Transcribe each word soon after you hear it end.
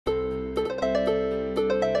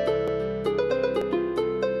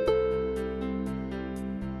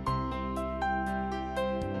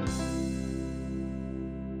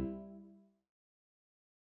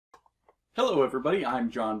Hello everybody,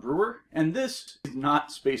 I'm John Brewer, and this is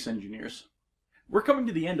not Space Engineers. We're coming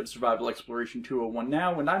to the end of Survival Exploration 201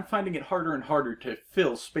 now, and I'm finding it harder and harder to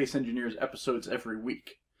fill Space Engineers episodes every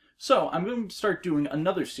week. So I'm going to start doing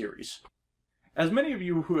another series. As many of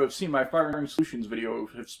you who have seen my Firing Solutions video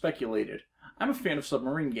have speculated, I'm a fan of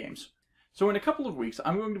submarine games. So in a couple of weeks,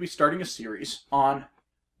 I'm going to be starting a series on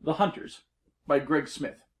The Hunters by Greg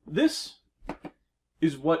Smith. This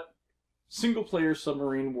is what single-player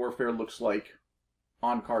submarine warfare looks like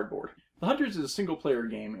on cardboard. The Hunters is a single-player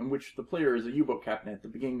game in which the player is a U-boat captain at the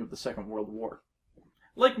beginning of the Second World War.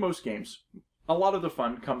 Like most games, a lot of the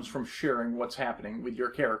fun comes from sharing what's happening with your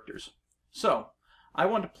characters. So, I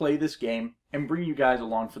want to play this game and bring you guys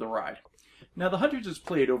along for the ride. Now, The Hunters is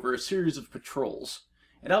played over a series of patrols,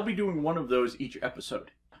 and I'll be doing one of those each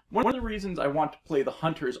episode. One of the reasons I want to play The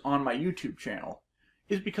Hunters on my YouTube channel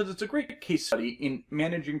is because it's a great case study in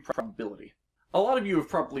managing probability. A lot of you have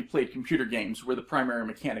probably played computer games where the primary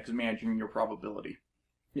mechanic is managing your probability.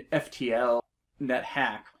 FTL,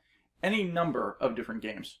 NetHack, any number of different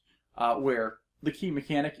games where the key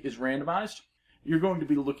mechanic is randomized. You're going to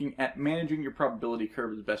be looking at managing your probability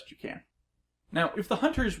curve as best you can. Now, if The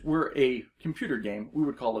Hunters were a computer game, we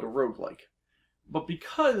would call it a roguelike. But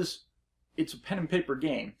because it's a pen and paper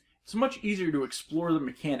game, it's much easier to explore the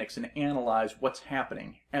mechanics and analyze what's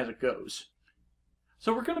happening as it goes.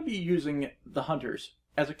 So we're going to be using The Hunters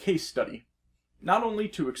as a case study, not only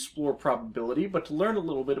to explore probability, but to learn a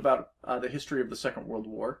little bit about the history of the Second World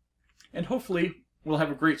War, and hopefully we'll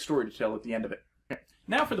have a great story to tell at the end of it. Okay.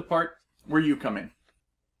 Now for the part where you come in.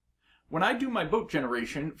 When I do my boat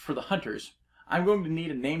generation for The Hunters, I'm going to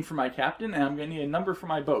need a name for my captain, and I'm going to need a number for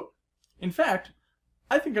my boat. In fact,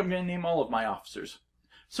 I think I'm going to name all of my officers.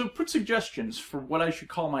 So put suggestions for what I should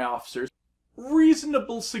call my officers,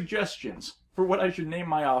 reasonable suggestions for what I should name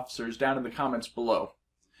my officers down in the comments below.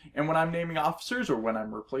 And when I'm naming officers, or when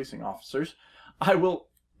I'm replacing officers, I will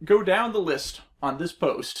go down the list on this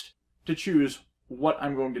post to choose what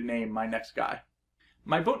I'm going to name my next guy.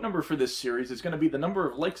 My vote number for this series is going to be the number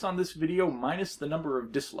of likes on this video minus the number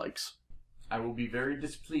of dislikes. I will be very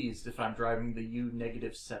displeased if I'm driving the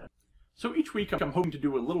U-7. So each week I'm hoping to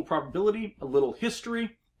do a little probability, a little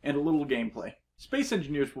history, and a little gameplay. Space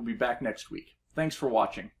Engineers will be back next week. Thanks for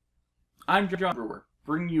watching. I'm John Brewer,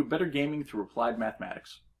 bringing you better gaming through applied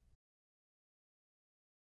mathematics.